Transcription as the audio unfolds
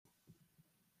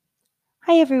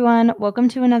Hi, everyone. Welcome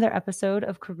to another episode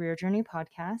of Career Journey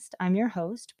Podcast. I'm your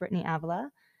host, Brittany Avila,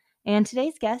 and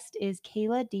today's guest is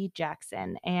Kayla D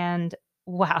Jackson. And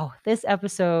wow, this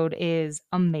episode is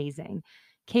amazing.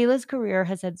 Kayla's career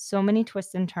has had so many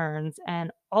twists and turns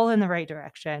and all in the right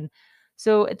direction.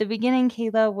 So, at the beginning,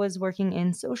 Kayla was working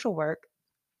in social work.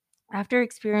 After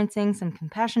experiencing some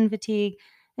compassion fatigue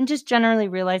and just generally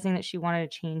realizing that she wanted a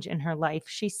change in her life,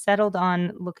 she settled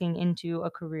on looking into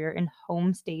a career in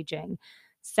home staging.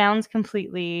 Sounds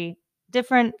completely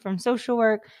different from social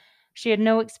work. She had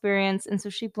no experience, and so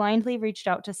she blindly reached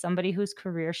out to somebody whose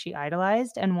career she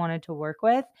idolized and wanted to work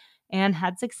with and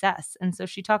had success. And so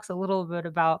she talks a little bit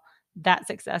about that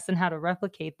success and how to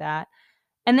replicate that.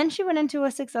 And then she went into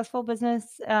a successful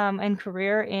business and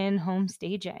career in home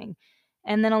staging.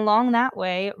 And then along that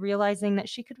way, realizing that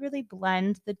she could really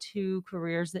blend the two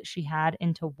careers that she had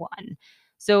into one.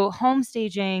 So, home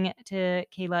staging to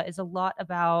Kayla is a lot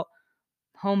about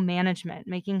home management,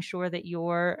 making sure that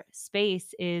your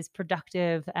space is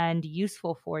productive and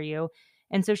useful for you.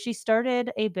 And so she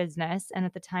started a business, and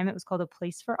at the time it was called A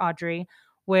Place for Audrey,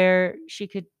 where she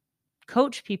could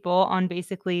coach people on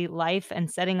basically life and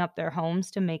setting up their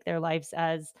homes to make their lives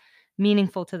as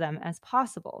meaningful to them as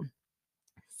possible.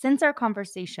 Since our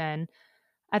conversation,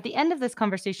 at the end of this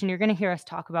conversation, you're going to hear us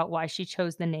talk about why she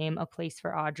chose the name A Place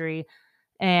for Audrey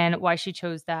and why she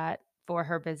chose that for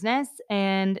her business.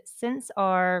 And since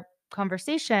our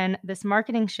conversation, this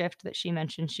marketing shift that she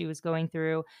mentioned she was going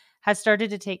through has started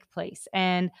to take place.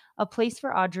 And a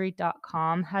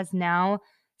placeforaudrey.com has now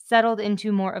settled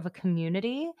into more of a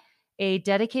community, a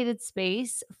dedicated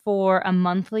space for a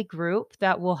monthly group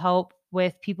that will help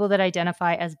with people that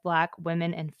identify as Black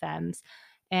women and femmes.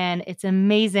 And it's an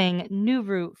amazing new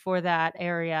route for that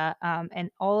area. And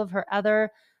all of her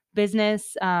other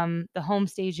business, the home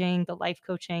staging, the life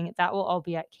coaching, that will all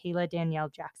be at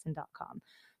KaylaDanielleJackson.com.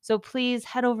 So please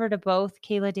head over to both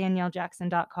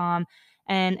KaylaDanielleJackson.com.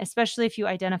 And especially if you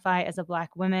identify as a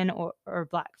Black woman or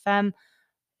Black femme,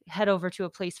 head over to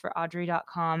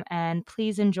aplaceforaudrey.com and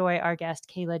please enjoy our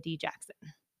guest, Kayla D. Jackson.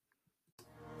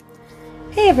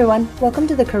 Hey everyone, welcome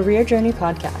to the Career Journey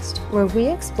Podcast, where we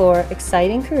explore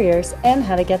exciting careers and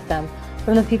how to get them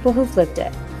from the people who've lived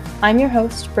it. I'm your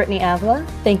host, Brittany Avila.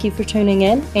 Thank you for tuning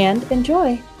in and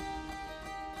enjoy.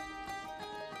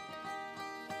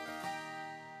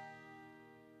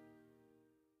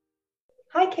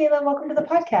 Hi, Kayla. Welcome to the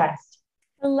podcast.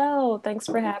 Hello, thanks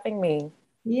for having me.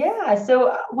 Yeah.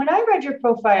 So when I read your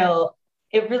profile,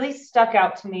 it really stuck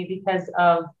out to me because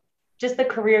of just the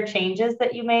career changes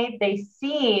that you made. They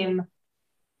seem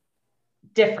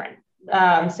different.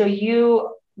 So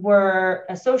you were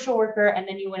a social worker and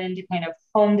then you went into kind of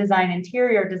home design,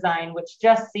 interior design, which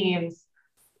just seems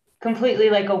completely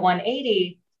like a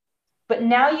 180. But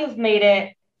now you've made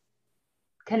it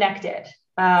connected.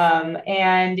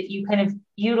 And you kind of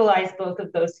utilize both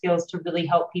of those skills to really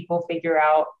help people figure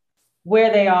out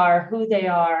where they are, who they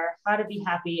are, how to be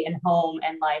happy in home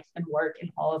and life and work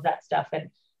and all of that stuff. And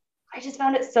I just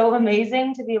found it so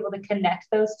amazing to be able to connect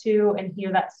those two and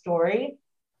hear that story.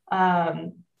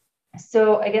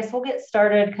 So I guess we'll get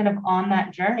started kind of on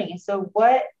that journey. So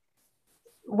what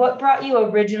brought you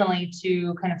originally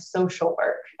to kind of social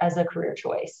work as a career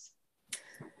choice?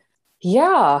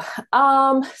 Yeah.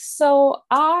 So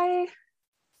I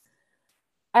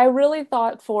really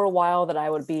thought for a while that I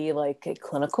would be like a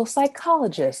clinical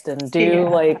psychologist and do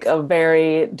like a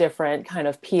very different kind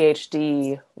of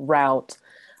PhD route.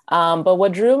 But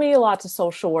what drew me a lot to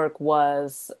social work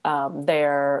was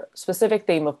their specific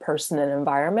theme of person and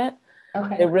environment.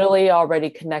 Okay. It really already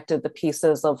connected the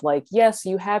pieces of like, yes,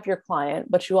 you have your client,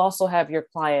 but you also have your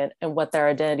client and what their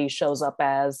identity shows up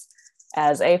as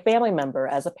a family member,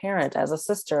 as a parent, as a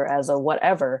sister, as a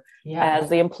whatever, as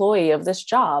the employee of this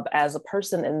job, as a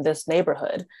person in this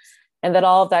neighborhood. And that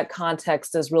all of that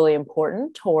context is really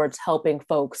important towards helping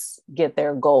folks get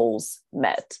their goals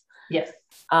met. Yes.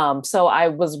 So I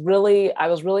was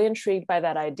really intrigued by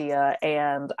that idea.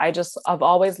 And I've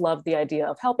always loved the idea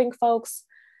of helping folks.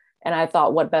 And I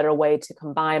thought, what better way to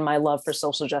combine my love for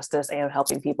social justice and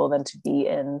helping people than to be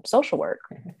in social work?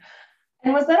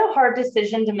 And was that a hard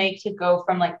decision to make, to go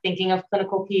from like thinking of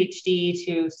clinical PhD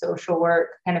to social work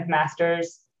kind of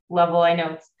master's level? I know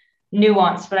it's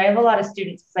nuanced, but I have a lot of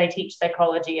students because I teach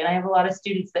psychology, and I have a lot of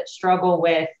students that struggle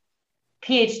with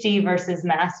PhD versus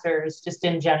master's just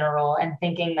in general, and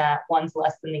thinking that one's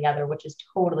less than the other, which is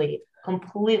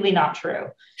completely not true.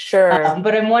 Sure.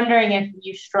 But I'm wondering if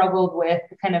you struggled with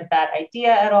kind of that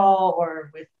idea at all,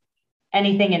 or with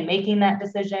anything in making that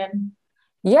decision.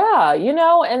 Yeah, and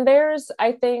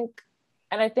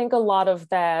I think a lot of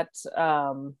that,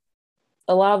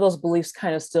 a lot of those beliefs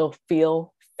kind of still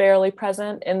feel fairly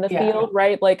present in the Yeah. field,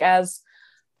 right? Like as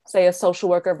say a social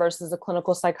worker versus a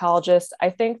clinical psychologist, I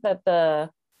think that the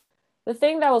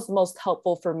thing that was most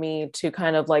helpful for me to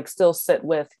kind of like still sit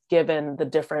with, given the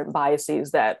different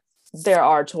biases that there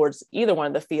are towards either one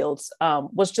of the fields,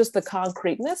 was just the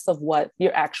concreteness of what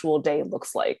your actual day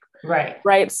looks like. Right.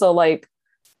 Right. So like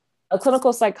a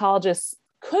clinical psychologist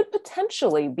could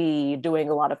potentially be doing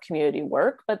a lot of community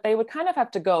work, but they would kind of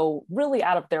have to go really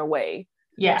out of their way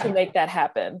to Yeah. make that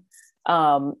happen.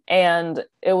 And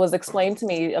it was explained to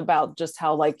me about just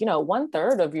how, like,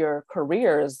 1/3 of your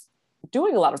career is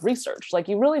doing a lot of research. Like,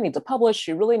 you really need to publish,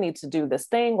 you really need to do this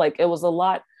thing. Like, it was a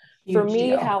lot for Huge me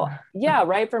deal. how, yeah,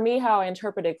 right. For me, how I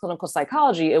interpreted clinical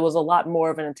psychology, it was a lot more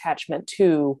of an attachment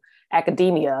to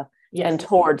academia and Yes.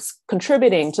 towards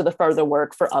contributing to the further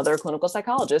work for other clinical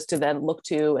psychologists to then look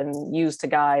to and use to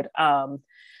guide.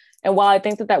 And while I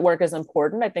think that that work is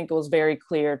important, I think it was very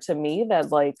clear to me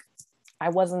that like I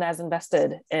wasn't as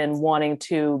invested in wanting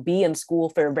to be in school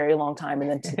for a very long time and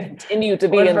then to continue to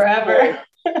be Or in forever.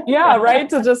 school. Yeah, right.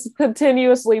 To just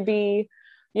continuously be,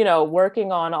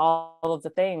 working on all of the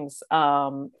things.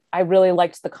 I really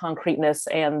liked the concreteness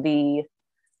and the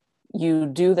you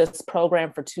do this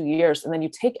program for 2 years and then you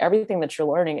take everything that you're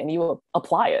learning and you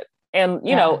apply it. And,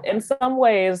 Yeah. in some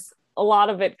ways, a lot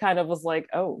of it kind of was like,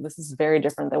 oh, this is very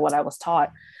different than what I was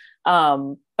taught.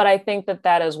 But I think that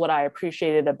that is what I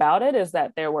appreciated about it, is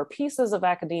that there were pieces of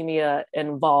academia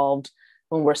involved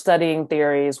when we're studying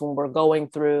theories, when we're going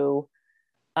through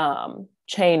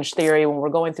change theory, when we're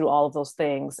going through all of those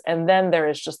things. And then there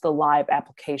is just the live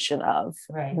application of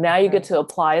Right. now you get to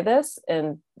apply this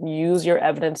and use your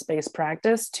evidence-based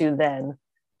practice to then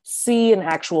see an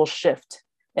actual shift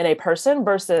in a person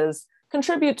versus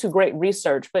contribute to great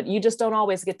research, but you just don't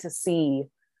always get to see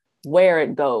where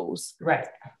it goes. Right.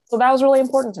 So that was really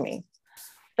important to me.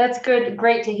 That's good.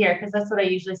 Great to hear, because that's what I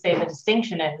usually say the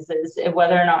distinction is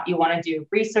whether or not you want to do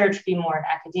research, be more in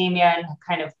academia and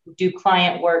kind of do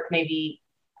client work, maybe,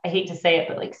 I hate to say it,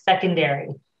 but like secondary.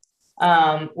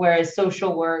 Whereas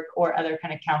social work or other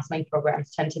kind of counseling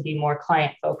programs tend to be more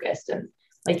client focused. And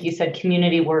like you said,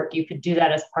 community work, you could do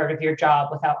that as part of your job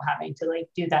without having to like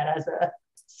do that as a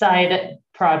side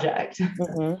project.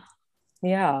 Mm-hmm.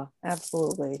 Yeah,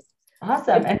 absolutely.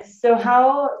 Awesome. And so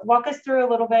walk us through a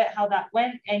little bit how that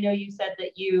went. I know you said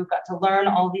that you got to learn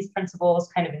all these principles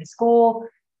kind of in school,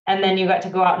 and then you got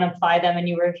to go out and apply them. And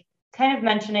you were kind of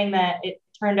mentioning that it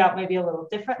turned out maybe a little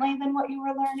differently than what you were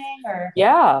learning, or?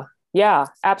 Yeah,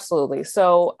 absolutely.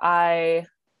 So I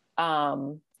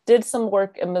did some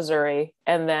work in Missouri,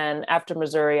 and then after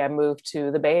Missouri, I moved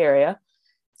to the Bay Area.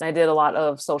 I did a lot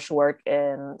of social work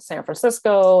in San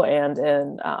Francisco and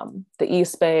in the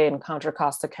East Bay and Contra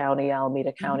Costa County,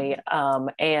 Alameda County.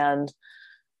 And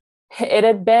it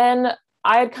had been,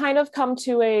 I had kind of come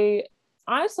to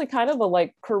honestly kind of a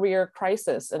like career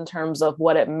crisis in terms of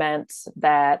what it meant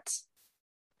that,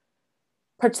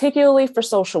 particularly for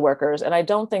social workers, and I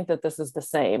don't think that this is the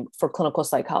same for clinical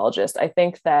psychologists. I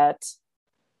think that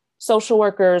social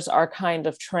workers are kind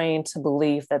of trained to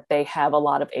believe that they have a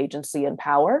lot of agency and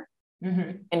power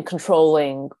in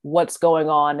controlling what's going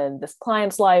on in this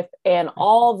client's life and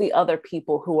all the other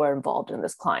people who are involved in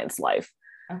this client's life.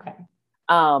 Okay.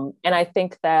 And I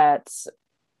think that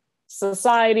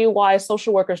society-wise,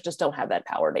 social workers just don't have that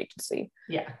power and agency.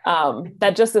 Yeah.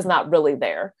 That just is not really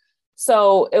there.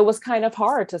 So it was kind of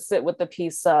hard to sit with the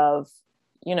piece of,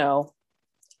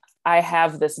 I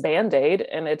have this Band-Aid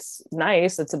and it's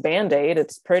nice. It's a Band-Aid.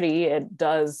 It's pretty. It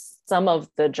does some of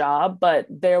the job, but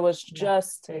there was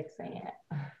just, fixing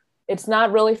it. It's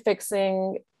not really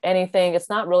fixing anything.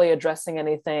 It's not really addressing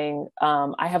anything.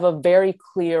 I have a very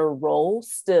clear role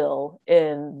still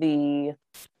in the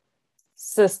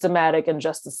systematic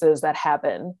injustices that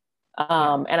happen.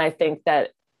 And I think that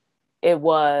it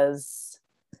was,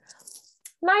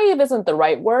 naive isn't the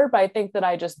right word, but I think that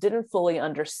I just didn't fully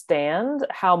understand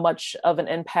how much of an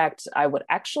impact I would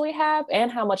actually have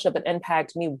and how much of an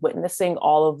impact me witnessing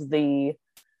all of the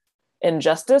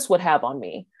injustice would have on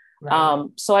me. Right.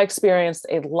 So I experienced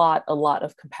a lot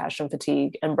of compassion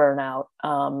fatigue and burnout.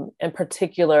 In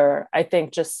particular, I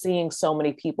think just seeing so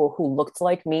many people who looked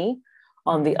like me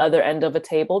on the other end of a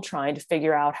table trying to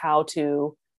figure out how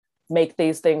to make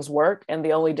these things work. And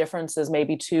the only difference is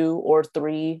maybe 2 or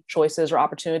 3 choices or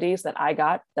opportunities that I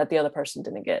got that the other person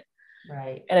didn't get.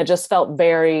 Right. And it just felt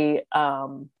very,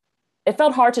 it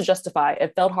felt hard to justify.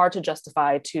 It felt hard to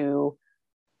justify to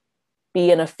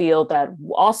be in a field that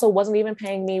also wasn't even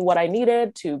paying me what I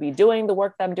needed to be doing the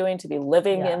work that I'm doing, to be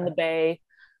living in the Bay.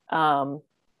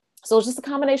 So it's just a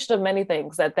combination of many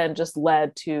things that then just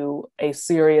led to a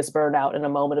serious burnout in a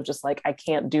moment of just like, I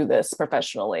can't do this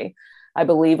professionally. I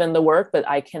believe in the work, but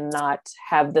I cannot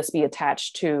have this be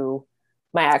attached to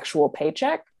my actual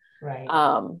paycheck. Right.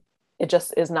 It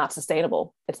just is not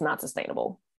sustainable. It's not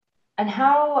sustainable. And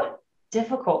how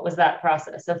difficult was that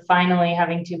process of finally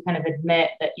having to kind of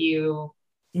admit that you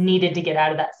needed to get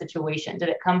out of that situation? Did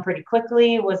it come pretty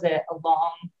quickly? Was it a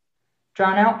long,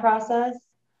 drawn out process?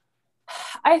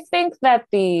 I think that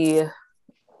the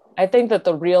I think that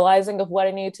the realizing of what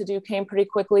I needed to do came pretty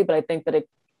quickly, but I think that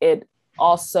it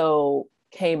also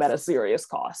came at a serious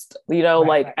cost. Right.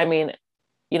 Like, I mean,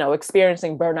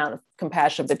 experiencing burnout,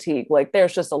 compassion fatigue, like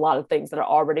there's just a lot of things that are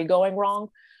already going wrong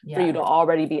for you Yeah. to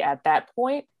already be at that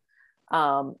point,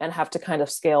 and have to kind of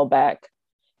scale back.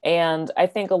 And I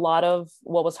think a lot of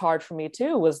what was hard for me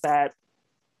too was that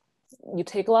you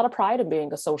take a lot of pride in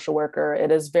being a social worker.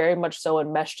 It is very much so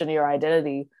enmeshed in your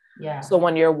identity. Yeah. So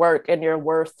when your work and your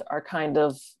worth are kind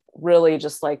of really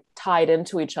just like tied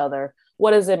into each other,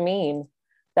 what does it mean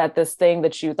that this thing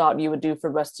that you thought you would do for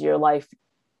the rest of your life,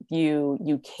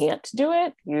 you can't do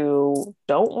it, you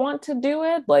don't want to do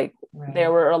it? Like, there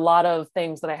Right. were a lot of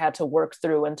things that I had to work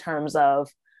through in terms of,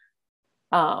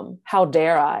 how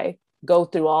dare I go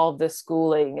through all of this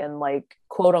schooling and like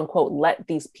quote unquote let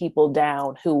these people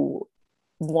down who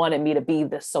wanted me to be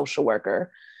this social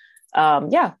worker.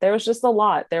 Yeah, there was just a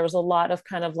lot. There was a lot of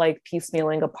kind of like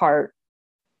piecemealing apart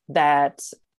that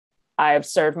I've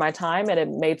served my time, and it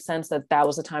made sense that that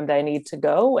was the time that I need to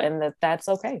go, and that's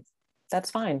okay. That's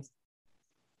fine.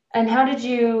 And how did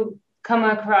you come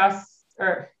across,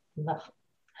 or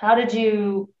how did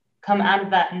you come out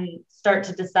of that and start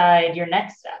to decide your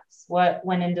next steps? What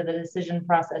went into the decision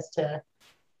process to,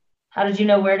 how did you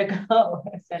know where to go,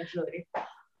 essentially?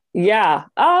 Yeah.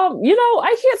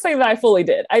 I can't say that I fully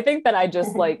did. I think that I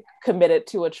just like committed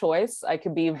to a choice. I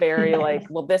could be very like, Nice.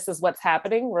 well, this is what's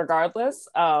happening regardless.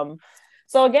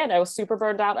 So again, I was super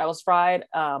burned out. I was fried.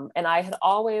 And I had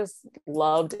always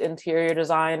loved interior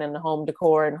design and home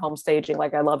decor and home staging.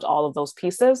 Like, I loved all of those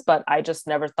pieces, but I just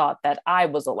never thought that I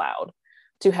was allowed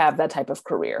to have that type of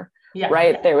career. Yeah.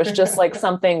 Right. There was just like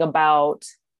something about,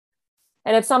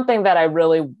 and it's something that I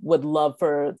really would love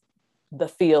for the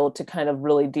field to kind of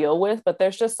really deal with, but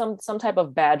there's just some type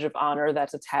of badge of honor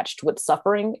that's attached with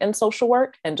suffering in social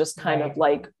work and just kind of Right.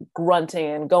 like grunting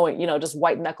and going, just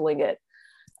white knuckling it.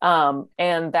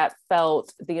 And that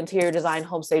felt, the interior design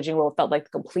home staging role felt like the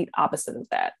complete opposite of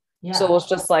that. So it Yeah. was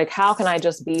just like, how can I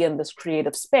just be in this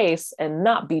creative space and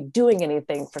not be doing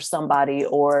anything for somebody,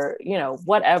 or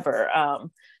whatever,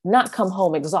 not come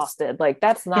home exhausted? Like,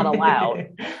 that's not allowed.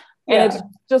 And it's Yeah.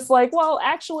 just like, well,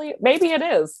 actually, maybe it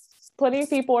is. Plenty of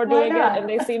people are Why doing it and not?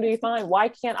 they seem to be fine. Why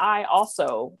can't I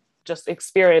also just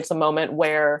experience a moment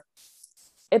where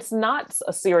it's not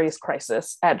a serious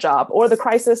crisis at job, or the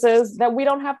crisis is that we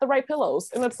don't have the right pillows?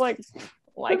 And it's like,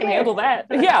 well, I Who can cares? handle that.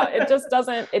 Yeah, it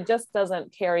just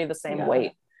doesn't carry the same Yeah.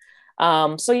 weight.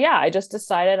 So yeah, I just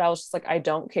decided, I was just like, I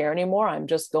don't care anymore. I'm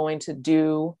just going to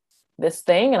do this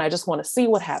thing and I just want to see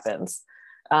what happens.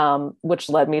 Which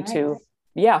led me to, Nice.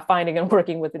 yeah, finding and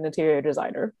working with an interior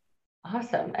designer.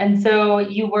 Awesome. And so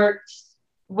you worked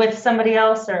with somebody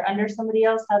else or under somebody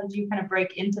else? How did you kind of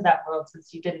break into that world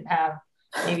since you didn't have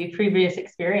maybe previous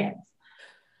experience?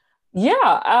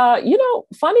 Yeah,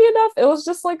 funny enough, it was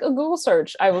just like a Google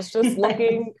search. I was just Nice.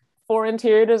 looking for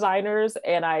interior designers,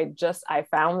 and I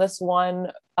found this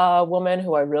one woman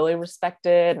who I really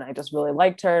respected, and I just really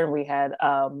liked her.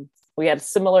 And we had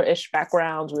similar-ish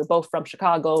backgrounds. We were both from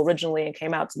Chicago originally and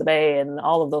came out to the Bay and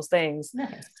all of those things.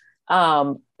 Nice.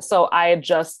 So I had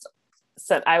just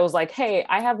said, I was like, hey,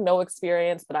 I have no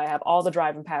experience, but I have all the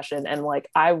drive and passion, and like,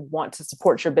 I want to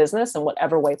support your business in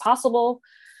whatever way possible.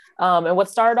 And what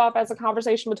started off as a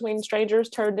conversation between strangers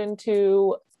turned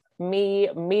into me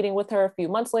meeting with her a few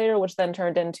months later, which then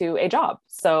turned into a job.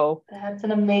 So That's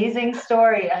an amazing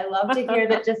story. I love to hear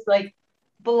that just like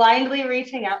blindly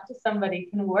reaching out to somebody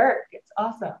can work. It's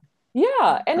awesome.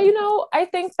 yeah. And I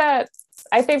think that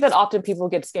often people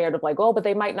get scared of like, oh, but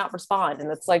they might not respond. And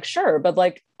it's like, sure, but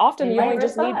like often They you might only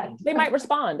just need, respond. they might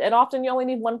respond. And often you only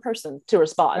need one person to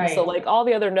respond. So Right. like all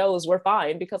the other no's were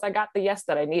fine because I got the yes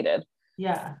that I needed.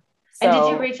 Yeah. And did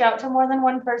you So reach out to more than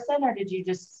one person or did you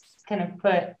just kind of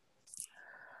put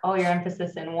all your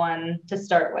emphasis in one to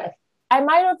start with? I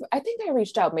think I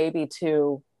reached out maybe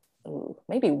to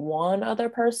maybe one other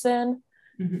person,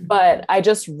 Mhm. but I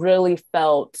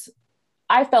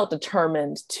felt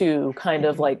determined to kind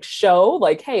of like show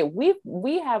like, hey,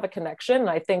 we have a connection. And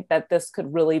I think that this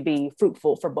could really be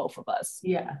fruitful for both of us.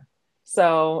 Yeah.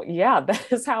 So yeah,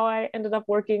 that is how I ended up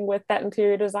working with that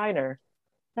interior designer.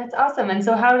 That's awesome. And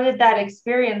so how did that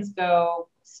experience go,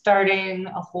 starting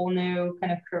a whole new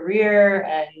kind of career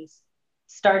and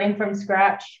starting from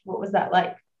scratch? What was that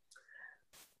like?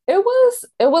 It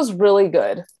was really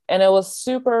good, and it was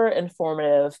super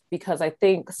informative because I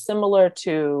think, similar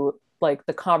to like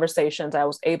the conversations I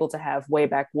was able to have way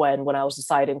back when I was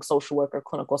deciding social work or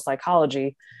clinical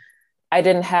psychology, I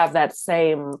didn't have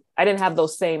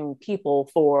those same people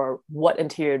for what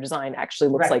interior design actually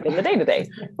looks Right. like in the day to day,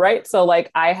 right? So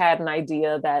like I had an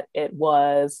idea that it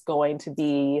was going to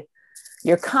be,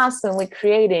 you're constantly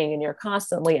creating and you're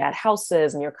constantly at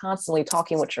houses and you're constantly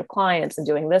talking with your clients and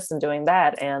doing this and doing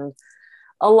that. And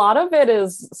a lot of it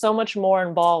is so much more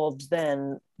involved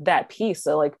than that piece.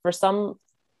 So like for some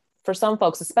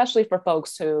folks, especially for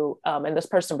folks who, and this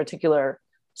person in particular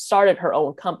started her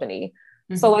own company.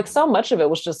 So like so much of it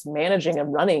was just managing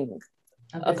and running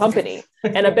a company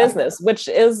and a business, which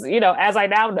is, as I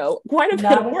now know, quite a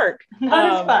bit of work.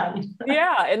 Not as fun.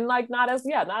 Yeah. And like not as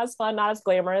fun, not as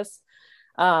glamorous.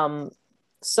 Um,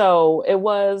 so it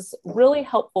was really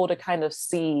helpful to kind of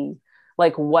see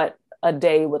like what a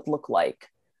day would look like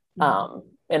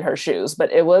in her shoes.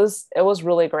 But it was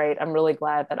really great. I'm really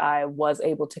glad that I was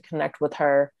able to connect with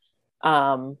her.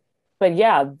 But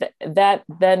yeah,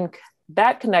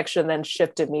 that connection then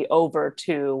shifted me over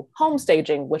to home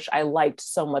staging, which I liked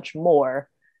so much more.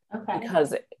 Okay.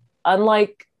 Because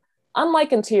unlike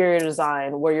interior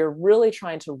design, where you're really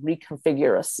trying to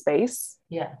reconfigure a space,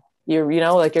 yeah,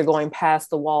 like you're going past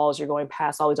the walls, you're going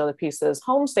past all these other pieces.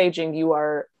 Home staging, you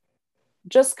are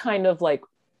just kind of like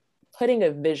putting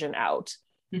a vision out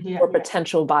for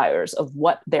potential buyers of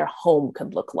what their home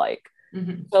could look like.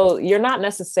 So you're not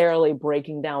necessarily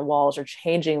breaking down walls or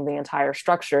changing the entire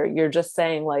structure. You're just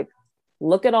saying like,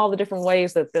 look at all the different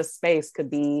ways that this space could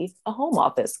be a home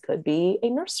office, could be a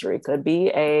nursery, could be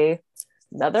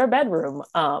another bedroom.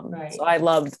 So I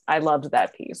loved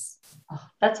that piece. Oh,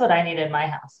 that's what I need in my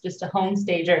house. Just a home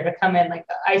stager to come in. Like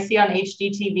I see on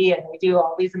HGTV and they do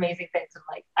all these amazing things. I'm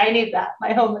like, I need that.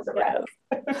 My home is a wreck.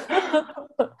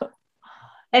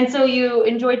 And so you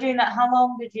enjoyed doing that. How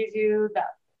long did you do that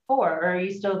for? Or are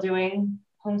you still doing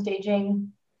home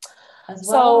staging as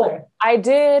well? So I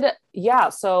did, yeah.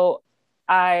 So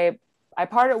I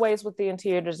parted ways with the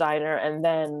interior designer and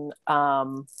then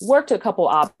worked a couple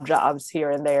op jobs here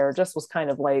and there, just was kind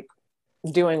of like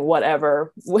doing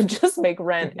whatever would just make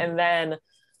rent. And then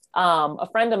a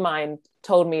friend of mine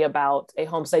told me about a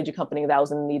home staging company that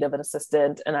was in need of an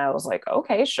assistant. And I was like,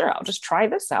 okay, sure. I'll just try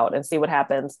this out and see what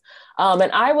happens.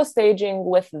 And I was staging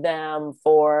with them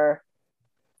for,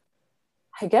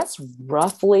 I guess,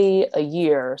 roughly a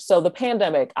year. So the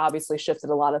pandemic obviously shifted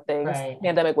a lot of things. Right.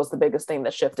 Pandemic was the biggest thing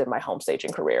that shifted my home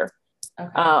staging career.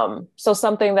 Okay. So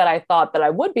something that I thought that I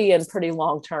would be in pretty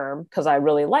long term because I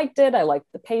really liked it. I liked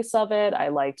the pace of it. I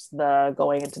liked the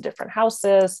going into different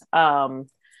houses.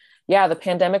 The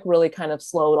pandemic really kind of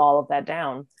slowed all of that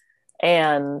down.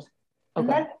 And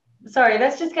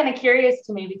that's just kind of curious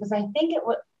to me because I think it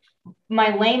would,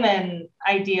 my layman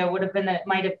idea would have been that it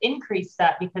might have increased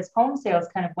that because home sales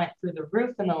kind of went through the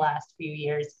roof in the last few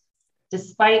years,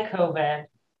 despite COVID.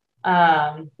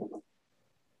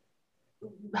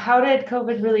 How did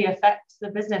COVID really affect the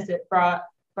business? It brought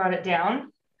it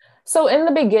down? So in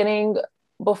the beginning,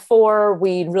 before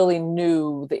we really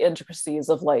knew the intricacies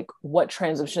of like what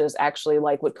transition is actually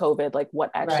like with COVID, like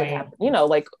what actually happened, we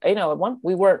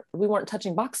weren't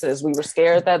touching boxes. We were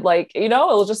scared that it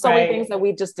was just so many things that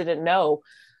we just didn't know.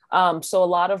 So a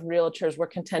lot of realtors were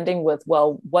contending with,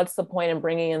 well, what's the point in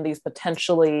bringing in these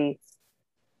potentially,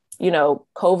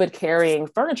 COVID carrying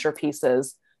furniture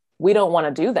pieces? We don't want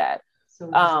to do that.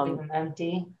 So just leave them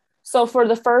empty. So for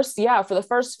the first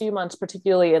few months,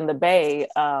 particularly in the Bay,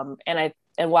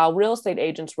 and while real estate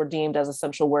agents were deemed as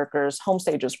essential workers, home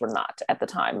stagers were not at the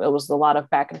time. It was a lot of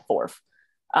back and forth.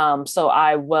 So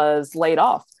I was laid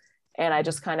off and I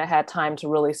just kind of had time to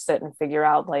really sit and figure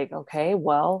out like, okay,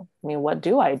 well, I mean, what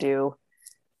do I do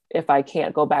if I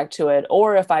can't go back to it?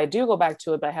 Or if I do go back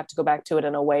to it, but I have to go back to it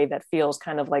in a way that feels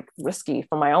kind of like risky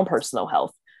for my own personal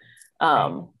health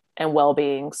and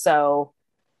well-being. So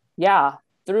yeah,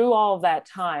 through all of that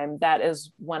time, that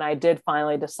is when I did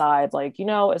finally decide,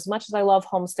 as much as I love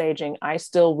home staging, I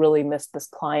still really miss this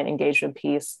client engagement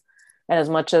piece. And as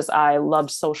much as I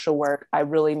loved social work, I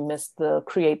really missed the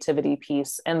creativity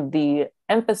piece and the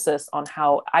emphasis on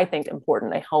how I think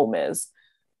important a home is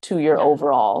to your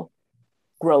overall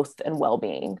growth and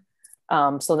well-being.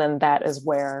 So then that is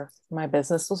where my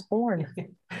business was born.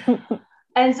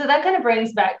 And so that kind of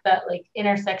brings back that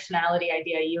intersectionality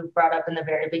idea you brought up in the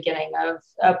very beginning of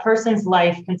a person's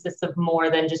life consists of more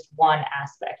than just one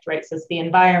aspect, right? So it's the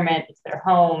environment, it's their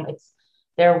home, it's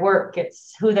their work,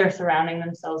 it's who they're surrounding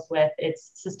themselves with,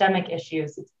 it's systemic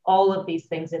issues, it's all of these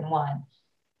things in one.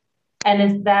 And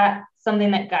is that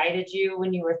something that guided you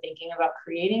when you were thinking about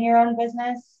creating your own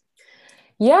business?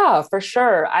 Yeah, for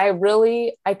sure. I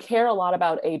care a lot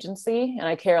about agency, and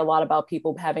I care a lot about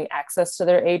people having access to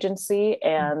their agency.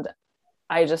 And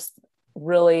I just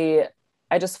really,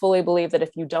 I just fully believe that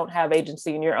if you don't have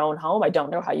agency in your own home, I don't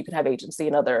know how you can have agency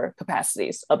in other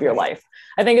capacities of your Right. life.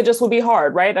 I think it just would be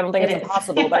hard, right? I don't think It it's is.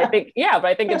 impossible, but I think, yeah, but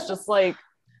I think it's just like,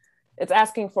 it's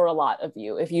asking for a lot of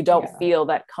you if you don't Yeah. feel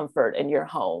that comfort in your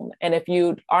home. And if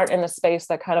you aren't in a space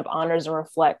that kind of honors and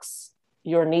reflects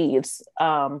your needs.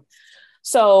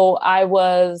 So I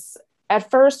was at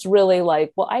first really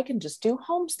like, well, I can just do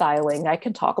home styling. I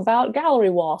can talk about gallery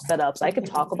wall setups. I can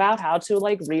talk about how to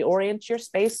like reorient your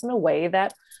space in a way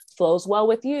that flows well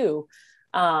with you.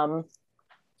 Um,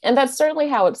 and that's certainly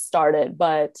how it started.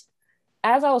 But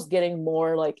as I was getting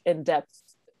more like in depth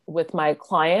with my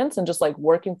clients and just like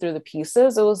working through the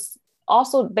pieces, it was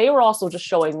also, they were also just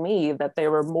showing me that there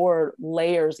were more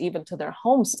layers even to their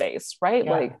home space, right?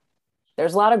 Yeah. Like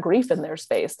there's a lot of grief in their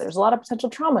space. There's a lot of potential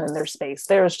trauma in their space.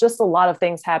 There's just a lot of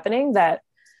things happening that,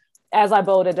 as I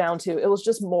boiled it down to, it was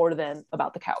just more than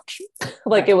about the couch.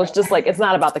 Like, it was just like, it's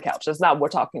not about the couch. It's not what we're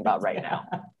talking about right now.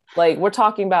 Like, we're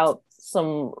talking about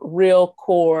some real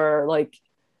core, like,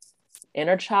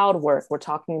 inner child work. We're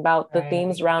talking about the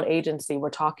themes around agency. We're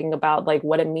talking about like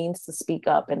what it means to speak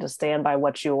up and to stand by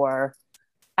what you are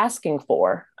asking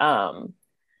for.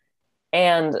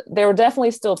 And there were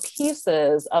definitely still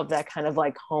pieces of that kind of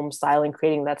like home styling,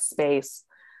 creating that space,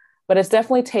 but it's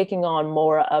definitely taking on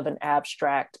more of an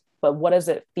abstract, but what does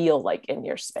it feel like in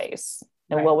your space?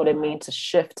 And what would it mean to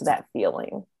shift that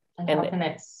feeling? And how can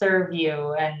it serve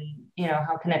you? And,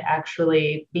 how can it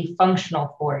actually be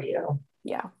functional for you?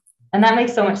 Yeah. And that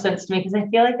makes so much sense to me because I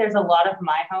feel like there's a lot of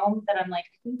my home that I'm like,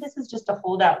 I think this is just a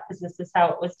holdout because this is how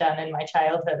it was done in my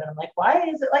childhood. And I'm like, why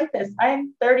is it like this?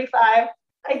 I'm 35.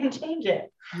 I can change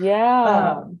it.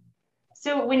 Yeah.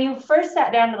 So when you first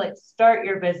sat down to like start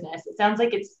your business, it sounds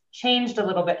like it's changed a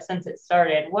little bit since it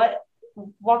started.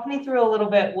 Walk me through a little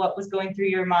bit what was going through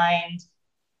your mind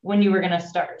when you were going to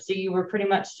start. So you were pretty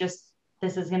much just,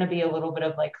 this is going to be a little bit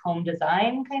of like home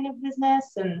design kind of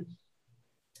business. And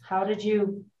how did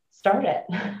you start it?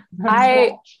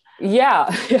 Yeah.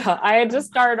 I had just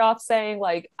started off saying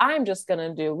like, I'm just going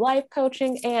to do life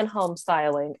coaching and home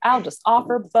styling. I'll just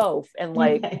offer both. And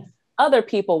like other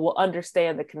people will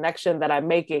understand the connection that I'm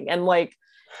making. And like,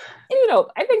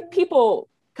 I think people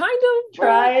kind of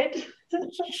tried.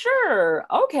 Sure.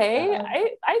 Okay.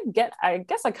 I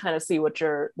guess I kind of see what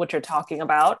you're talking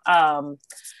about.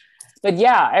 But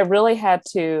yeah, I really had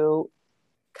to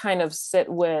kind of sit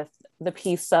with the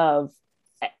piece of,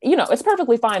 it's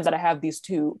perfectly fine that I have these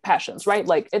two passions, right?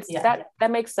 Like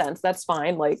that makes sense. That's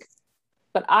fine. Like,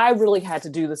 but I really had to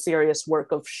do the serious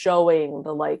work of showing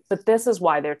but this is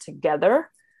why they're together.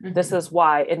 Mm-hmm. This is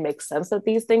why it makes sense that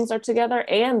these things are together.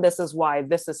 And this is why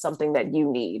this is something that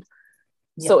you need.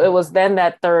 Yeah. So it was then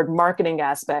that third marketing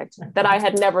aspect that I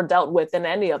had never dealt with in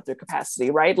any other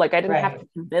capacity, right? Like I didn't have to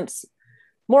convince,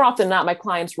 more often than not, my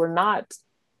clients were not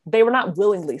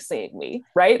willingly seeing me,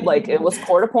 right? Like it was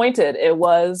court appointed. It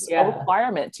was a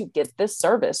requirement to get this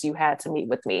service. You had to meet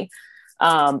with me.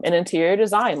 In interior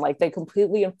design, like they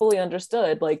completely and fully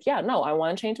understood, like, yeah, no, I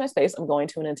want to change my space. I'm going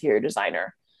to an interior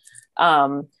designer.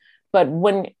 But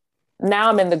now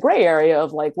I'm in the gray area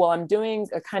of like, well, I'm doing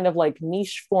a kind of like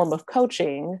niche form of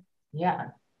coaching. Yeah.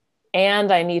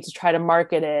 And I need to try to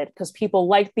market it because people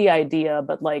like the idea,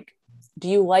 but like, do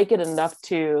you like it enough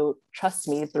to trust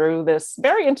me through this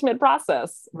very intimate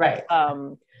process? Right.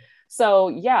 So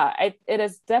yeah, it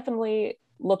has definitely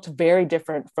looked very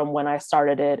different from when I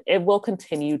started it. It will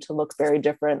continue to look very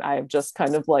different. I've just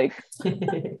kind of like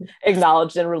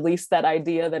acknowledged and released that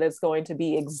idea that it's going to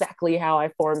be exactly how I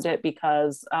formed it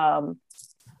because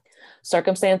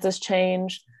circumstances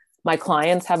change. My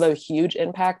clients have a huge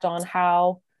impact on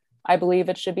how I believe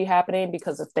it should be happening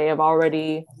because if they have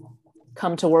already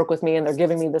come to work with me and they're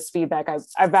giving me this feedback,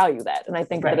 I value that. And I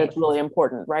think that it's really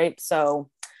important. Right.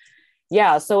 So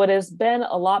yeah, so it has been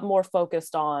a lot more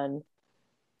focused on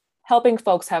helping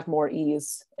folks have more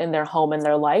ease in their home and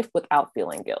their life without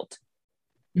feeling guilt.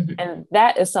 Mm-hmm. And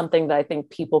that is something that I think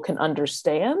people can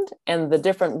understand. And the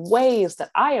different ways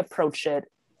that I approach it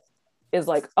is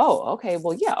like, oh, okay,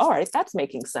 well, yeah, all right, that's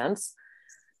making sense.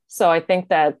 So I think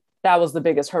that was the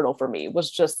biggest hurdle for me,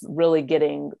 was just really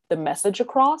getting the message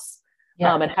across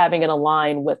and having it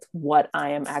align with what I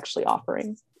am actually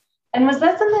offering. And was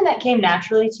that something that came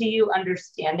naturally to you,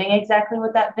 understanding exactly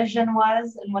what that vision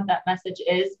was and what that message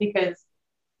is? Because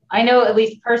I know at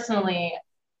least personally,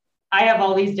 I have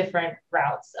all these different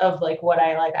routes of like what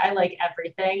I like. I like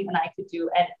everything and I could do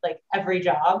like every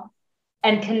job.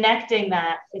 And connecting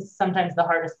that is sometimes the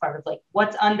hardest part of like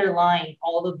what's underlying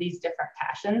all of these different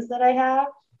passions that I have.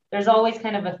 There's always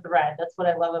kind of a thread. That's what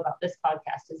I love about this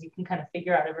podcast is you can kind of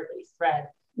figure out everybody's thread.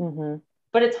 Mm-hmm.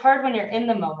 But it's hard when you're in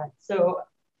the moment. So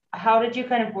how did you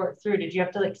kind of work through? Did you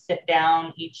have to like sit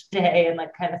down each day and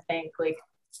like kind of think like,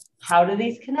 how do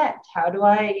these connect? How do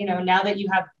I, now that you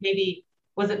have maybe,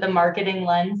 was it the marketing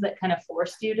lens that kind of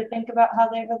forced you to think about how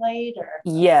they relate or?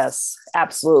 Yes,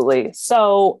 absolutely.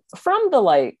 So from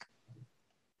the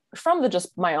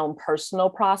just my own personal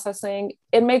processing,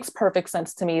 it makes perfect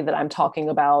sense to me that I'm talking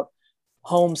about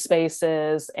home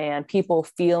spaces and people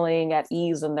feeling at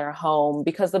ease in their home,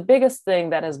 because the biggest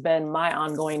thing that has been my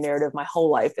ongoing narrative my whole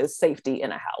life is safety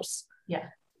in a house. Yeah.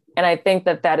 And I think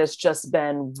that that has just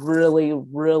been really,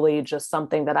 really just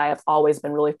something that I have always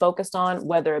been really focused on,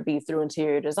 whether it be through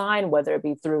interior design, whether it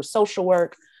be through social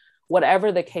work,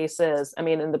 whatever the case is. I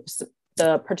mean, in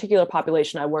the particular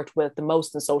population I worked with the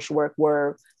most in social work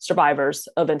were survivors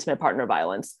of intimate partner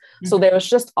violence. Mm-hmm. So there was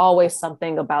just always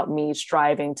something about me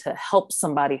striving to help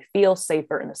somebody feel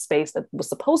safer in a space that was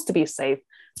supposed to be safe,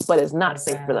 but is not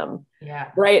safe for them.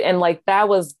 Yeah. Right. And like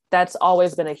that's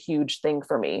always been a huge thing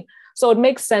for me. So it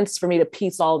makes sense for me to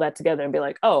piece all that together and be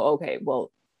like, oh, okay, well,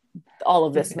 all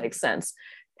of this makes sense.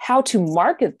 How to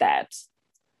market that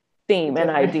theme and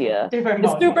idea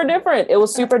is super different. It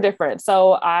was super different.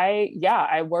 So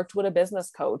I worked with a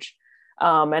business coach,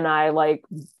 and I like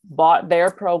bought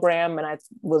their program, and I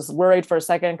was worried for a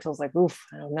second because I was like, oof,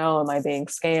 I don't know, am I being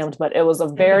scammed? But it was a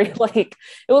very it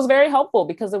was very helpful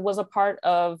because it was a part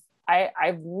of,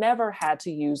 I've never had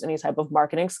to use any type of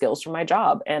marketing skills for my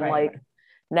job. And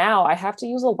now I have to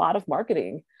use a lot of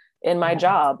marketing in my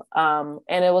job. And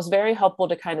it was very helpful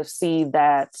to kind of see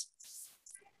that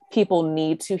people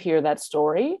need to hear that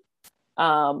story.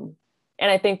 And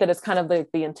I think that it's kind of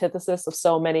the antithesis of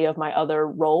so many of my other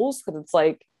roles, because it's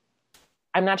like,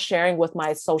 I'm not sharing with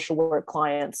my social work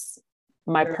clients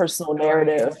my personal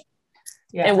narrative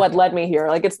and what led me here.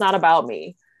 Like, it's not about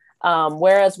me.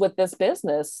 Whereas with this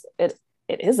business, it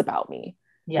is about me.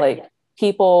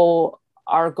 People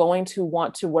are going to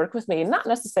want to work with me, not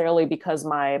necessarily because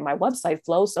my website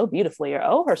flows so beautifully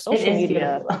or her social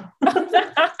media.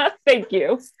 Thank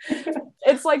you.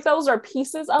 It's like, those are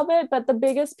pieces of it, but the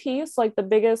biggest piece, like the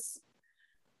biggest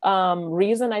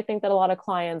reason I think that a lot of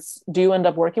clients do end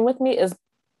up working with me is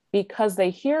because they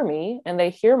hear me and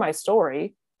they hear my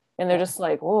story and they're just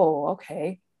like, oh,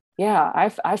 okay. Yeah,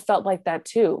 I felt like that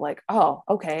too. Like, oh,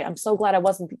 okay. I'm so glad I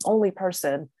wasn't the only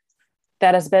person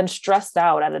that has been stressed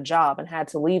out at a job and had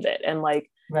to leave it and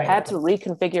had to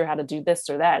reconfigure how to do this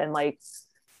or that. And like,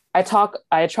 I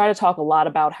try to talk a lot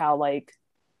about how like,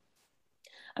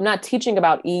 I'm not teaching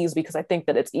about ease because I think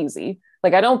that it's easy.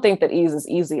 Like, I don't think that ease is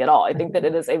easy at all. I think that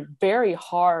it is a very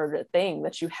hard thing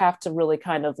that you have to really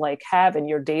kind of like have in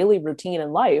your daily routine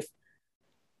in life.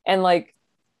 And like,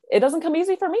 it doesn't come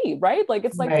easy for me, right? Like,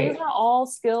 it's like, these are all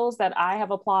skills that I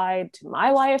have applied to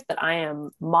my life that I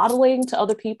am modeling to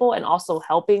other people and also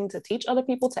helping to teach other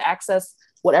people to access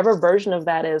whatever version of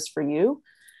that is for you.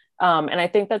 And I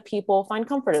think that people find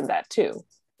comfort in that too.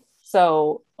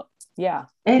 So yeah.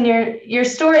 And your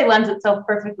story lends itself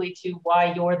perfectly to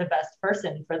why you're the best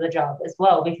person for the job as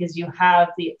well, because you have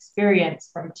the experience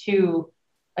from two,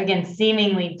 again,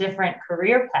 seemingly different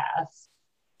career paths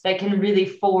that can really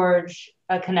forge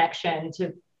a connection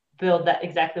to build that,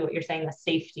 exactly what you're saying, the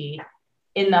safety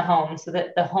in the home, so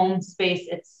that the home space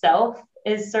itself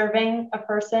is serving a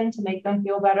person to make them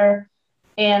feel better,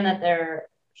 and that their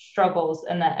struggles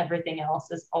and that everything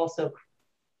else is also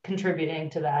contributing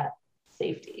to that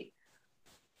safety.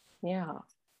 Yeah.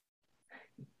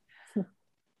 And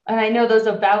I know those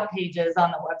about pages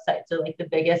on the websites are like the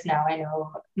biggest now. I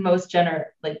know most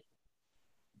the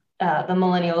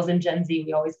millennials and Gen Z,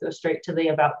 we always go straight to the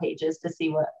about pages to see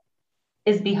what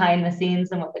is behind the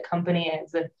scenes and what the company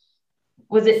is. And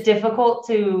was it difficult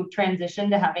to transition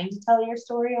to having to tell your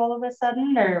story all of a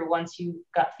sudden, or once you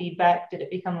got feedback, did it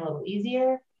become a little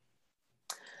easier?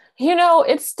 You know,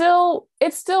 it's still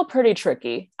pretty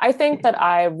tricky. I think that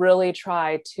I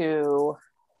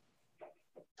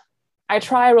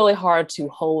try really hard to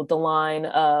hold the line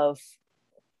of,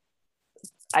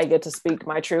 I get to speak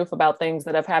my truth about things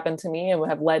that have happened to me and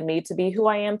have led me to be who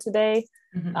I am today.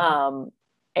 Mm-hmm.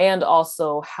 And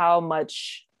also how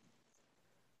much,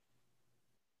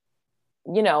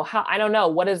 I don't know,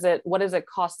 what is it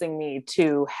costing me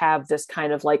to have this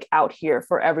kind of like out here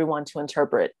for everyone to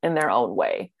interpret in their own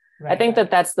way. I think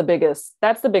that's the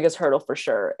biggest hurdle for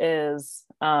sure, is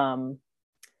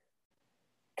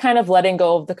kind of letting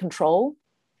go of the control.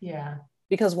 Yeah.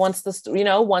 Because once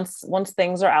once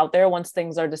things are out there, once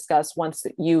things are discussed, once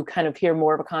you kind of hear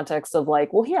more of a context of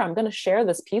like, well, here, I'm going to share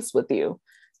this piece with you,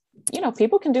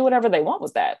 people can do whatever they want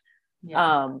with that.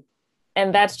 Yeah.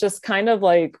 And that's just kind of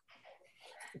like,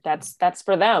 that's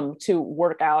for them to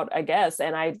work out, I guess.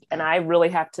 And I really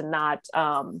have to not,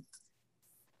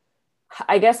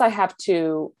 I guess I have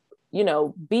to,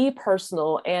 be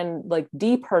personal and like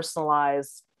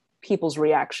depersonalize people's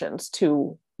reactions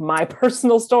to my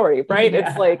personal story, right? Yeah.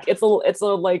 It's like, it's a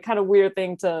like kind of weird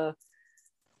thing to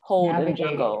hold and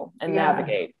Navigating. juggle and Yeah.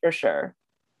 navigate, for sure.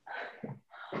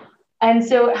 And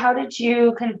so how did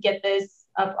you kind of get this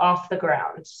up off the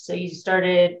ground? So you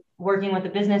started working with a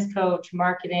business coach,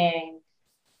 marketing.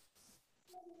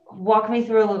 Walk me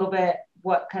through a little bit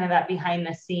what kind of that behind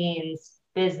the scenes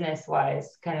business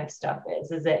wise kind of stuff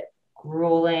is. Is it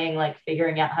grueling, like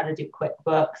figuring out how to do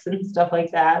QuickBooks and stuff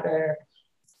like that? Or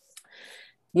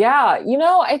Yeah,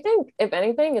 I think if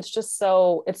anything, it's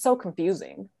so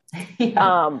confusing.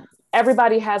 yeah.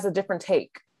 Everybody has a different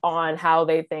take on how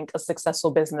they think a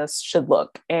successful business should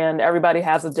look. And everybody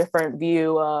has a different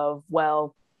view of,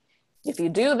 well, if you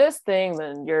do this thing,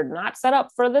 then you're not set up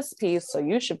for this piece. So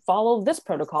you should follow this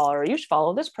protocol, or you should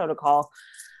follow this protocol.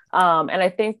 And I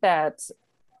think that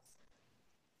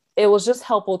it was just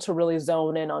helpful to really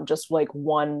zone in on just like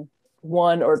one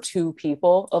or two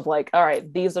people of like, all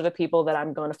right, these are the people that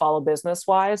I'm going to follow business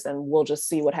wise, and we'll just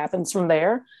see what happens from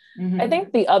there. Mm-hmm. I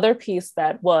think the other piece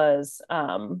that was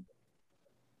kind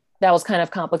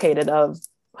of complicated of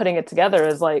putting it together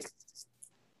is like,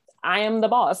 I am the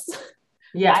boss.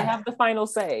 Yeah. I have the final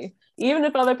say. Even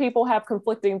if other people have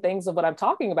conflicting things of what I'm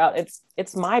talking about,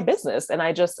 it's my business. And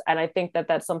I think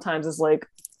that sometimes is like,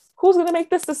 who's going to make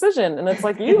this decision? And it's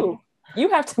like, you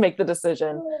have to make the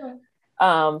decision.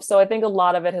 So I think a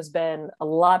lot of it has been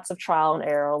lots of trial and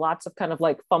error, lots of kind of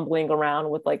like fumbling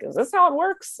around with like, is this how it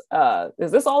works?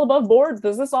 Is this all above board?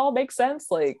 Does this all make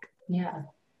sense? Like, Yeah.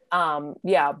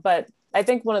 But I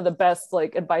think one of the best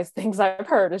like advice things I've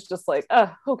heard is just like,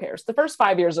 who cares? The first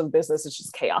 5 years of business is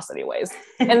just chaos anyways.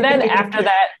 And then after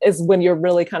that is when you're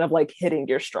really kind of like hitting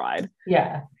your stride.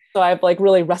 Yeah. So I've like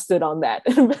really rested on that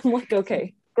and been like,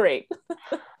 okay, great.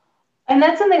 And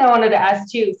that's something I wanted to ask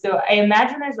too. So I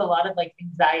imagine there's a lot of like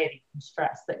anxiety and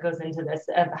stress that goes into this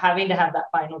of having to have that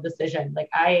final decision. Like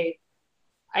I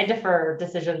defer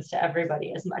decisions to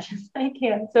everybody as much as I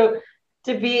can. So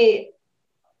to be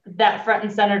that front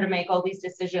and center to make all these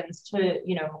decisions, to,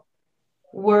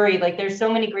 worry, like there's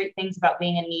so many great things about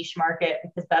being a niche market,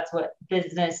 because that's what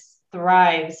business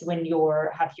thrives when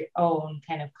have your own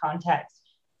kind of context.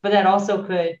 But that also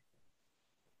could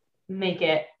make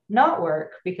it not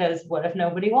work, because what if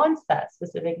nobody wants that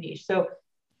specific niche? So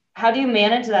how do you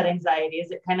manage that anxiety?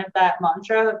 Is it kind of that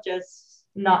mantra of just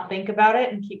not think about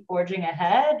it and keep forging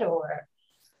ahead? Or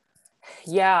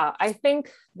yeah, I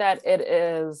think that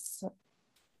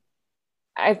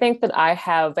I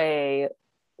have a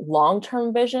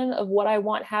long-term vision of what I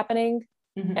want happening.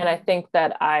 mm-hmm. And I think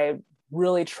that I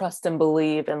really trust and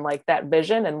believe in like that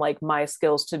vision and like my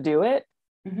skills to do it.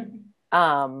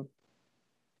 Mm-hmm.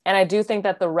 And I do think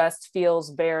that the rest feels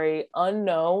very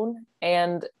unknown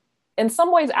and in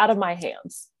some ways out of my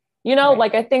hands. Right.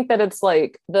 Like I think that it's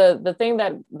like the thing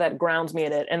that grounds me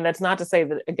in it. And that's not to say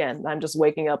that, again, I'm just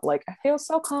waking up like I feel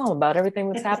so calm about everything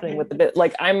that's happening with the bit.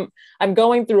 Like I'm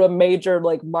going through a major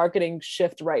like marketing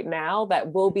shift right now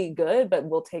that will be good, but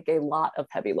will take a lot of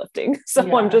heavy lifting. So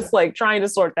Yeah. I'm just like trying to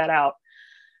sort that out.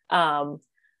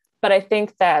 But I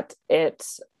think that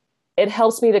it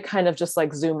helps me to kind of just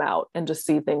like zoom out and just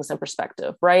see things in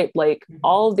perspective, right? Like mm-hmm.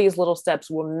 all of these little steps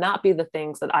will not be the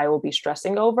things that I will be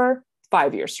stressing over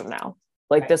 5 years from now.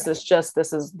 Like right.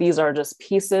 These are just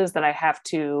pieces that I have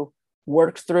to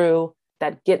work through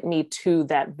that get me to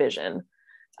that vision.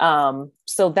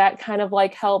 So that kind of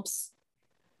like helps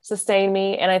sustain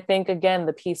me. And I think, again,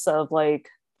 the piece of like,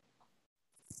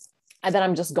 that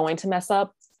I'm just going to mess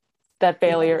up, that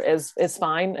failure is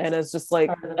fine. And it's just like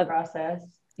part of the process.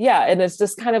 Yeah. And it's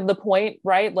just kind of the point,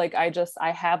 right? Like I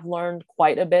have learned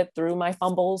quite a bit through my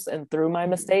fumbles and through my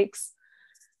mistakes.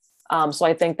 So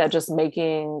I think that just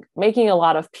making a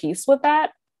lot of peace with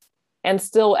that and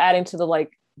still adding to the,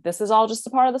 like, this is all just a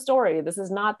part of the story. This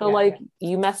is not the, like,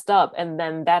 you messed up and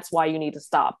then that's why you need to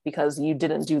stop because you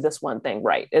didn't do this one thing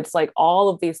right. It's like all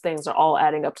of these things are all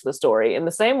adding up to the story in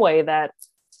the same way that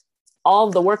all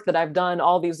of the work that I've done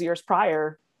all these years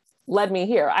prior led me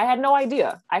here. I had no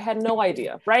idea,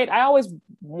 right? I always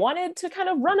wanted to kind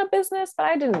of run a business, but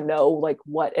I didn't know like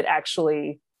what it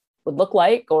actually would look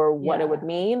like or what it would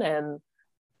mean. And,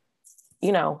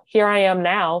 here I am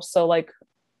now. So like,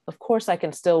 of course I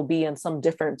can still be in some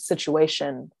different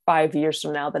situation 5 years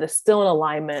from now that is still in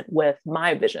alignment with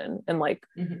my vision and like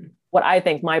what I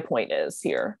think my point is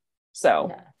here.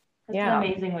 So Yeah. That's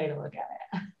an amazing way to look at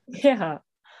it. Yeah.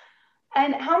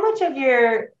 And how much of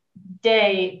your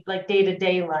day, like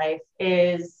day-to-day life,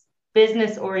 is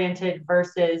business oriented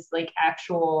versus like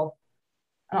actual,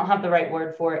 I don't have the right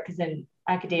word for it because in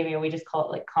academia we just call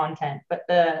it like content, but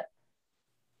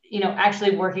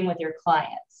actually working with your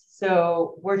clients.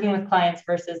 So working with clients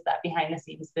versus that behind the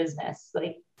scenes business,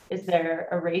 like, is there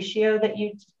a ratio that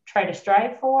you try to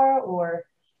strive for, or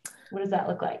what does that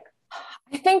look like?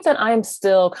 I think that I'm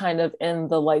still kind of in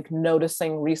the like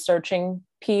noticing, researching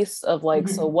piece of like,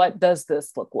 so what does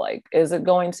this look like? Is it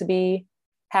going to be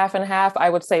half and half? I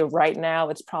would say right now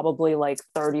it's probably like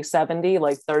 30-70,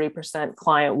 like 30%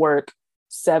 client work,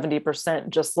 70%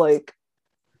 just like,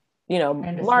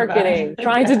 marketing,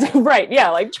 trying to do right. Yeah.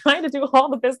 Like trying to do all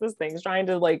the business things, trying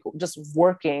to like just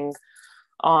working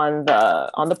on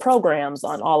the programs,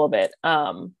 on all of it.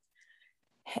 And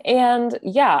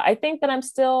yeah, I think that I'm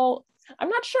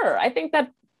not sure. I think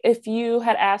that if you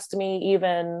had asked me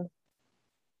even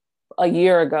a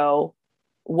year ago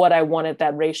what I wanted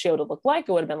that ratio to look like,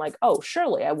 it would have been like, oh,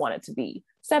 surely I want it to be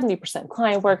 70%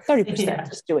 client work, 30%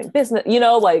 just doing business,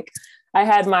 like I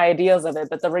had my ideas of it,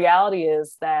 but the reality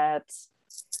is that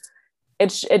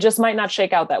it just might not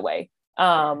shake out that way.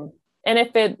 And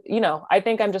if it, I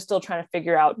think I'm just still trying to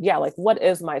figure out, like, what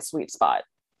is my sweet spot?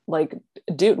 Like,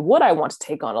 dude, would I want to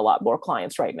take on a lot more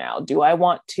clients right now? Do I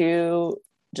want to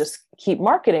just keep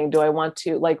marketing? Do I want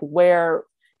to like where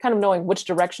kind of knowing which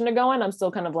direction to go in? I'm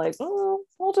still kind of like, oh,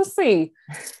 we'll just see.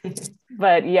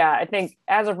 But yeah, I think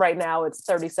as of right now, it's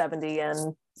 30-70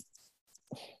 and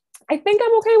I think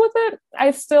I'm okay with it.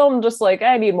 I still am just like,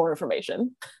 I need more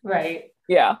information. Right.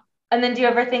 Yeah. And then do you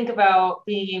ever think about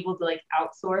being able to like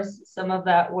outsource some of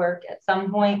that work at some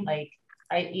point? Like,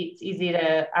 it's easy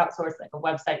to outsource like a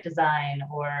website design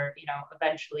or,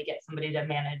 eventually get somebody to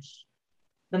manage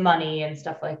the money and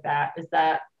stuff like that. Is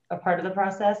that a part of the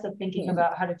process of thinking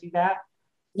about how to do that?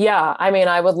 Yeah. I mean,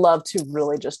 I would love to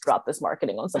really just drop this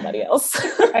marketing on somebody else.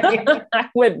 I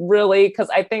would really, because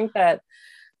I think that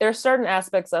there are certain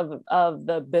aspects of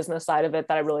the business side of it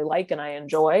that I really like and I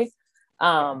enjoy.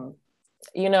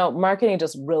 Marketing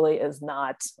just really is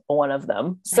not one of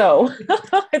them. So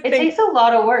it takes a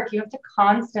lot of work. You have to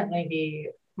constantly be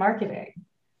marketing.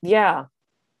 Yeah.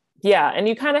 Yeah. And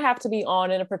you kind of have to be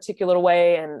on in a particular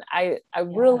way. And I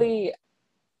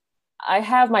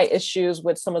have my issues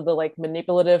with some of the like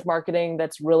manipulative marketing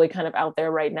that's really kind of out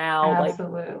there right now.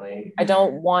 Absolutely. Like, I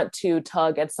don't want to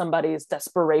tug at somebody's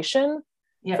desperation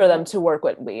for them to work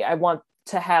with me. I want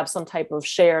to have some type of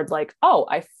shared, like, oh,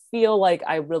 I feel like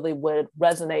I really would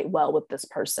resonate well with this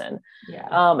person.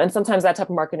 Yeah. And sometimes that type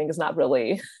of marketing is not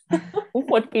really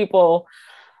what people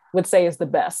would say is the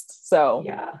best. So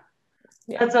yeah.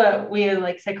 That's what we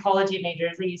like psychology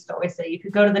majors. They used to always say you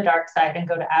could go to the dark side and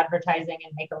go to advertising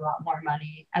and make a lot more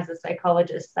money as a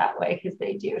psychologist that way, because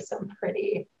they do some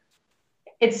pretty.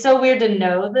 It's so weird to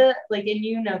know that, like,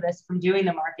 and this from doing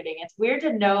the marketing. It's weird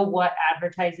to know what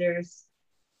advertisers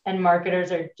and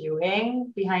marketers are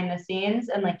doing behind the scenes,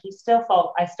 and like I still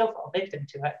fall victim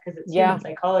to it because it's human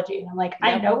psychology, and I'm like,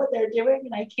 I know what they're doing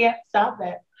and I can't stop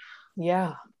it.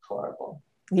 Yeah, horrible.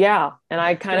 Yeah. And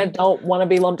I kind of don't want to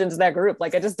be lumped into that group.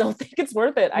 Like, I just don't think it's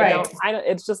worth it. Right.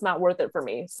 It's just not worth it for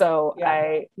me. So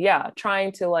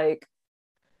trying to like,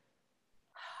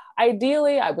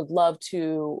 ideally I would love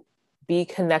to be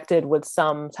connected with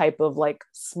some type of like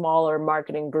smaller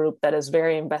marketing group that is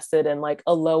very invested in like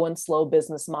a low and slow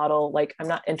business model. Like, I'm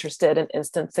not interested in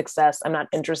instant success. I'm not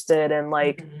interested in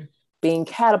like being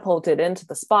catapulted into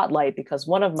the spotlight because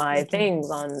one of my things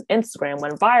on Instagram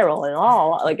went viral and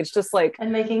all. Like, it's just like,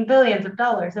 and making billions of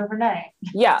dollars overnight.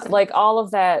 Yeah, like all of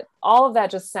that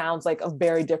just sounds like a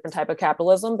very different type of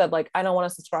capitalism that like I don't want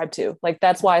to subscribe to. Like,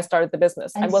 that's why I started the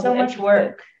business. And so much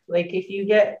work. Like,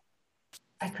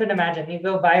 I couldn't imagine you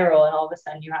go viral and all of a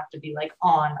sudden you have to be like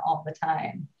on all the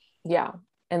time. Yeah.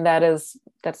 And that's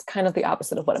kind of the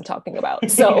opposite of what I'm talking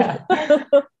about. So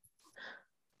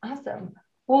Awesome.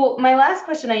 Well, my last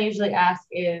question I usually ask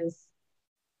is,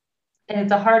 and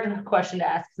it's a hard question to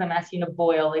ask because I'm asking you to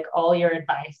boil like all your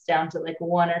advice down to like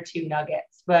one or two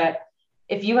nuggets. But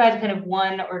if you had kind of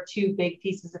one or two big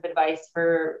pieces of advice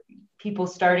for people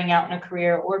starting out in a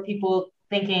career or people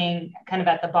thinking kind of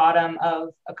at the bottom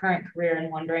of a current career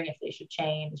and wondering if they should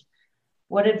change,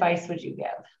 what advice would you give?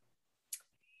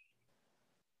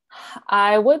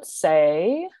 I would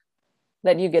say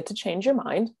that you get to change your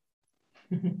mind.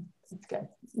 It's good.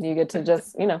 You get to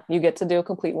just, you get to do a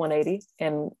complete 180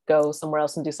 and go somewhere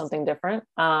else and do something different.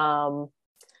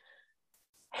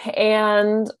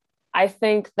 And I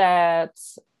think that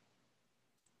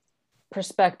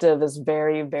perspective is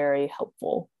very, very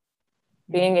helpful.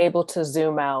 Being able to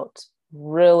zoom out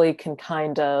really can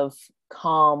kind of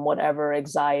calm whatever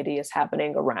anxiety is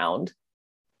happening around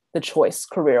the choice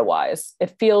career-wise.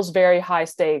 It feels very high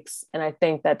stakes. And I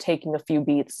think that taking a few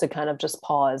beats to kind of just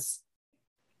pause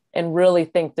and really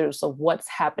think through, so what's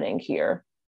happening here,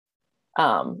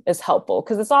 is helpful,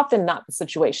 because it's often not the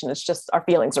situation. It's just our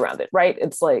feelings around it, right?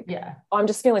 It's like, Yeah. Oh, I'm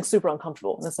just feeling super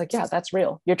uncomfortable. And it's like, yeah, that's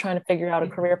real. You're trying to figure out a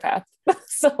career path.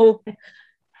 So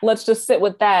let's just sit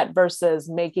with that versus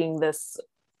making this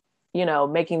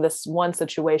one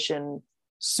situation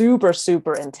super,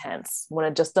 super intense when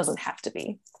it just doesn't have to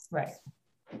be. Right.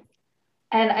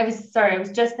 And I was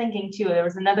just thinking too, there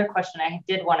was another question I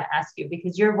did want to ask you,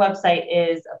 because your website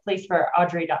is a place for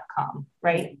Audrey.com,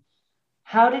 right?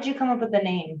 How did you come up with the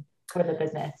name for the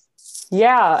business?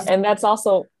 Yeah. And that's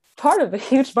also part of the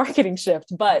huge marketing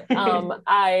shift. But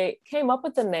I came up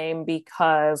with the name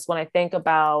because when I was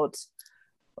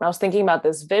thinking about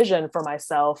this vision for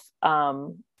myself,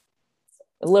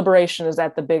 liberation is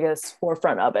at the biggest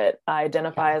forefront of it. I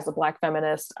identify as a Black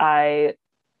feminist. As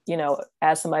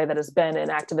somebody that has been in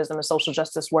activism and social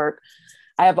justice work,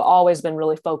 I have always been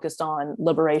really focused on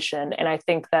liberation. And I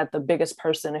think that the biggest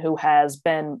person who has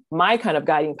been my kind of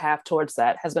guiding path towards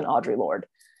that has been Audre Lorde.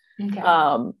 Okay.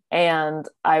 And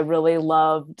I really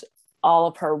loved all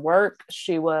of her work.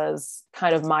 She was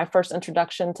kind of my first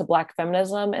introduction to Black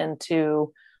feminism and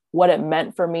to what it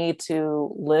meant for me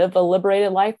to live a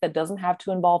liberated life that doesn't have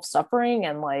to involve suffering,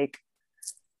 and like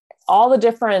all the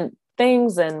different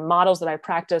things and models that I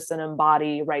practice and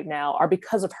embody right now are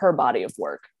because of her body of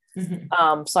work.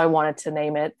 Mm-hmm. So I wanted to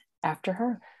name it after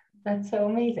her. That's so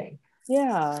amazing.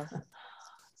 Yeah.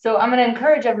 So I'm going to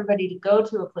encourage everybody to go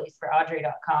to a place for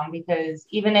Audrey.com, because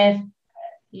even if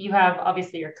you have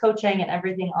obviously your coaching and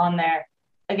everything on there,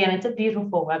 again, it's a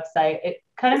beautiful website. It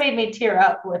kind of made me tear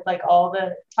up with like all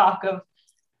the talk of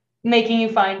making you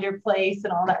find your place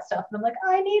and all that stuff. And I'm like,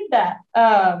 I need that.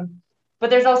 But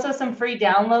there's also some free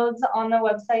downloads on the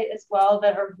website as well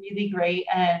that are really great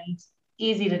and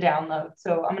easy to download.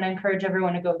 So I'm going to encourage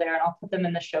everyone to go there, and I'll put them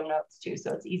in the show notes too,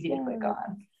 so it's easy to click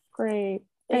on. Great.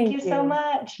 Thank you so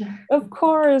much. Of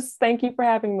course. Thank you for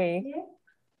having me. Yeah.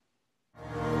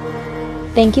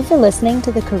 Thank you for listening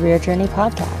to the Career Journey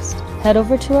Podcast. Head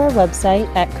over to our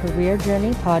website at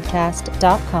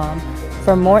careerjourneypodcast.com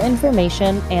for more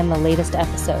information and the latest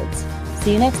episodes.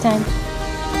 See you next time.